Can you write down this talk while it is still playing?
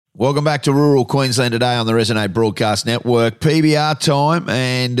Welcome back to rural Queensland today on the Resonate Broadcast Network. PBR time,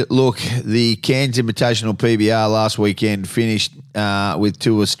 and look, the Cairns Invitational PBR last weekend finished with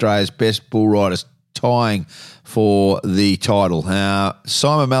two of Australia's best bull riders tying for the title.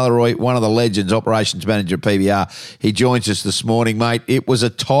 Simon Mallory, one of the legends, operations manager at PBR, he joins us this morning, mate. It was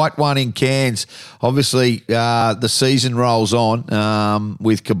a tight one in Cairns. Obviously, the season rolls on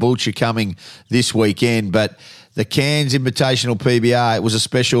with Caboolture coming this weekend, but the Cairns Invitational PBR, it was a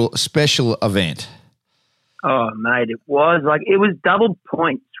special event. Oh, mate, it was double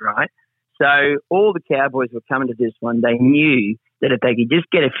points, right? So all the Cowboys were coming to this one. They knew that if they could just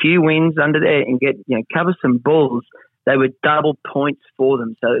get a few wins under there and cover some bulls, they were double points for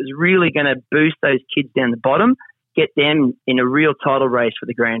them. So it was really going to boost those kids down the bottom, get them in a real title race for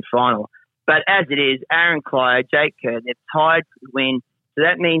the grand final. But as it is, Aaron Klyer, Jake Kerr, they're tied for the win. So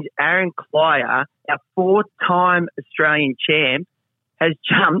that means Aaron Klyer, our four-time Australian champ, has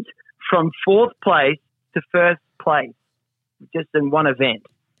jumped from fourth place to first place just in one event.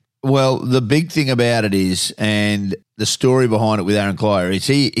 Well, the big thing about it is, and the story behind it with Aaron Klyer, is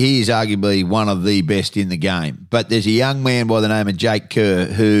he is arguably one of the best in the game. But there's a young man by the name of Jake Kerr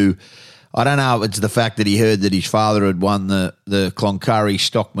who, I don't know if it's the fact that he heard that his father had won the Cloncurry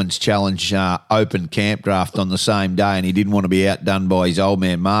Stockman's Challenge Open Camp Draft on the same day, and he didn't want to be outdone by his old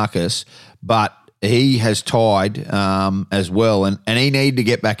man Marcus, but he has tied as well, and he needed to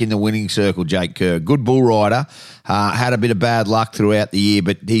get back in the winning circle, Jake Kerr. Good bull rider, had a bit of bad luck throughout the year,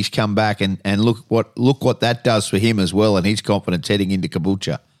 but he's come back, and look what that does for him as well, and his confidence heading into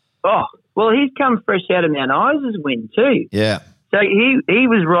Caboolture. Oh, well, he's come fresh out of Mount Isa's win too. Yeah. So he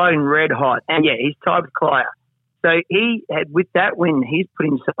was riding red hot, and yeah, he's tied with Klyer. So he had, with that win, he's put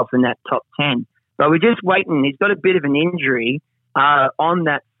himself in that top 10. But we're just waiting. He's got a bit of an injury on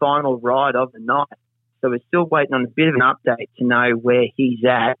that final ride of the night. So we're still waiting on a bit of an update to know where he's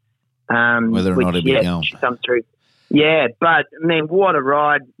at. Whether or not he'll be going. Come through. Yeah, but I mean, what a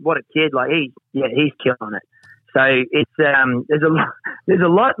ride, what a kid! He's killing it. So it's there's a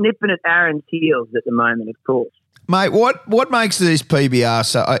lot nipping at Aaron's heels at the moment, of course. Mate, what makes this PBR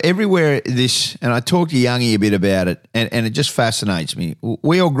so everywhere this, and I talked to Youngie a bit about it, and it just fascinates me.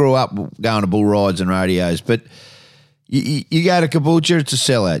 We all grew up going to bull rides and rodeos, but you go to Caboolture, it's a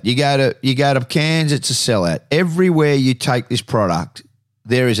sellout. You go to Cairns, it's a sellout. Everywhere you take this product,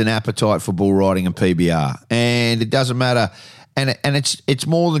 there is an appetite for bull riding and PBR, and it doesn't matter. And it's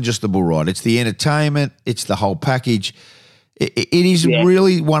more than just the bull ride. It's the entertainment. It's the whole package. It is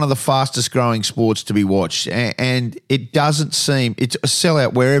really one of the fastest growing sports to be watched, and it doesn't seem – it's a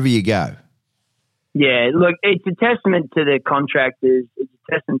sellout wherever you go. Yeah, look, it's a testament to the contractors. It's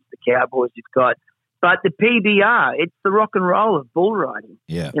a testament to the Cowboys you've got. But the PBR, it's the rock and roll of bull riding.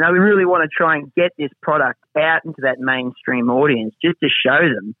 Yeah. We really want to try and get this product out into that mainstream audience just to show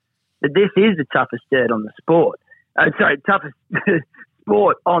them that this is the toughest dirt on the sport. Toughest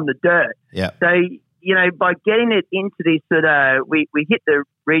sport on the dirt. Yeah. So – by getting it into these we hit the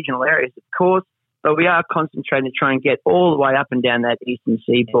regional areas, of course, but we are concentrating to try and get all the way up and down that eastern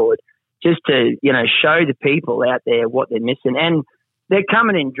seaboard just to, show the people out there what they're missing. And they're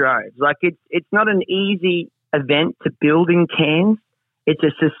coming in droves. It's not an easy event to build in Cairns. It's a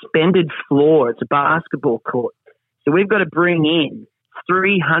suspended floor. It's a basketball court. So we've got to bring in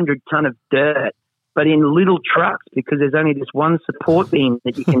 300 ton of dirt, but in little trucks because there's only this one support beam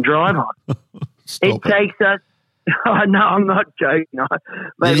that you can drive on. It takes us – oh, no, I'm not joking.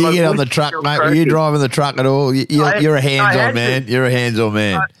 Did you get on the truck, mate? Were you driving the truck at all? You're a hands-on man. You're a hands-on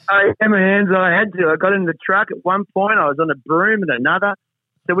man. I am a hands-on. I had to. I got in the truck at one point. I was on a broom at another.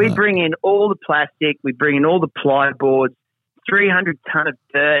 So we bring in all the plastic. We bring in all the plyboards, 300 ton of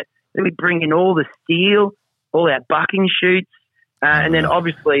dirt. Then we bring in all the steel, all our bucking chutes, and then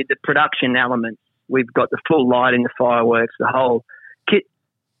obviously the production elements. We've got the full lighting, the fireworks, the whole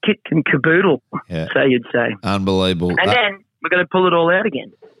kit and caboodle, so you'd say. Unbelievable. And then we're going to pull it all out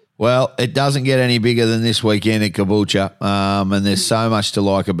again. Well, it doesn't get any bigger than this weekend at Caboolture, and there's so much to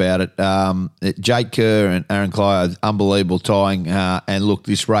like about it. Jake Kerr and Aaron Klyer, unbelievable tying, and look,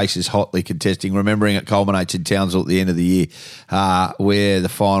 this race is hotly contesting, remembering it culminates in Townsville at the end of the year where the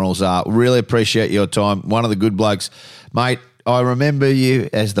finals are. Really appreciate your time. One of the good blokes. Mate, I remember you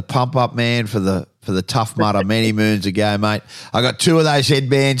as the pump-up man for the Tough Mudder many moons ago, mate. I got two of those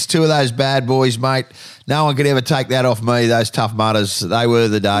headbands, two of those bad boys, mate. No one could ever take that off me, those Tough Mudders. They were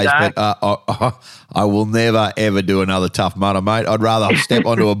the days, but I will never, ever do another Tough Mudder, mate. I'd rather step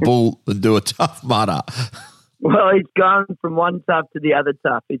onto a bull than do a Tough Mudder. Well, it's gone from one tough to the other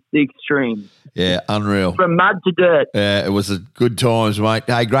tough. It's the extreme. Yeah, unreal. From mud to dirt. Yeah, it was a good times, mate.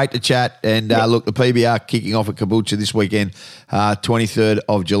 Hey, great to chat. And look, the PBR kicking off at Caboolture this weekend, 23rd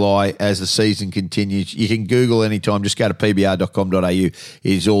of July as the season continues. You can Google anytime. Just go to pbr.com.au. It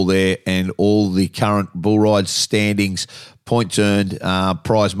is all there, and all the current bull rides, standings, points earned,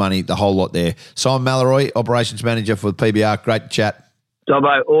 prize money, the whole lot there. Simon Mallory, Operations Manager for the PBR. Great to chat.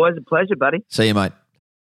 Dobbo, always a pleasure, buddy. See you, mate.